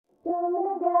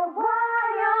Gonna get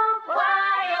wild,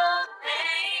 wild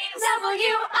things.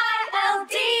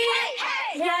 W-I-L-D. Hey,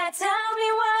 hey. Yeah, tell me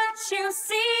what you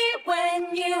see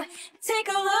when you take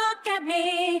a look at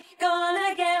me.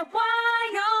 Gonna get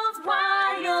wild,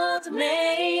 wild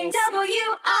things.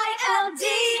 W-I-L-D.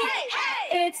 Hey,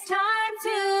 hey. It's time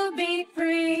to be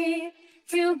free,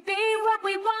 to be what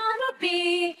we wanna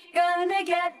be. Gonna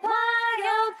get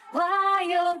wild,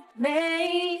 wild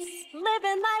things.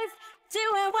 Living life,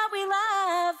 doing what we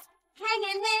love.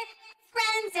 Hanging with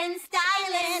friends and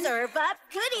styling. Serve up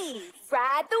goodies,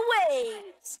 ride the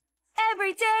waves.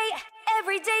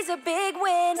 Every day's a big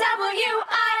win.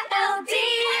 W-I-L-D.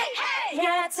 Hey, hey.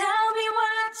 Yeah, tell me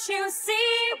what you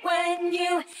see when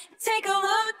you take a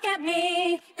look at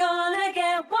me. Gonna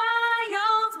get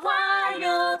wild,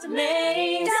 wild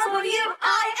things.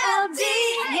 W-I-L-D.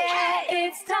 Yeah,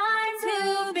 it's time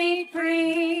to be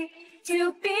free,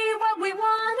 to be what we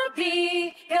wanna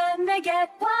be. Gonna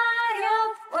get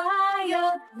wild,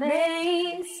 wild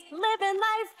things. Living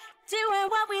life, doing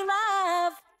what we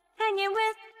love. Hanging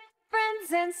with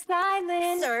friends and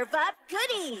styling. Serve up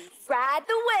goodies. Ride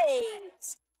the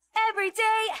waves.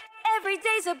 Every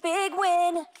day's a big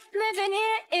win. Living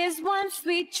here is one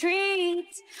sweet treat.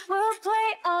 We'll play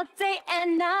all day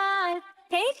and night.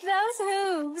 Take those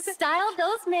hooves, style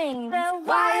those names. The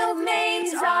wild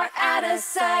names are out of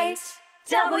sight.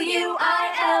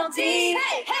 W-I-L-D.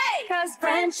 Hey, hey! 'Cause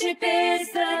friendship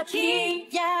is the key.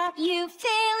 Yeah, You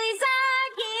fillies are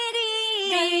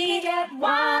giddy. we get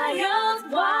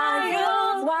wild,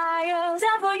 wild, wild.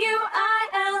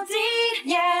 W-I-L-D.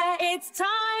 Yeah, it's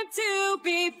time to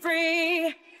be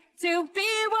free, to be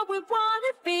what we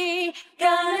wanna be.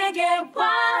 Gonna get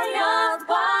wild.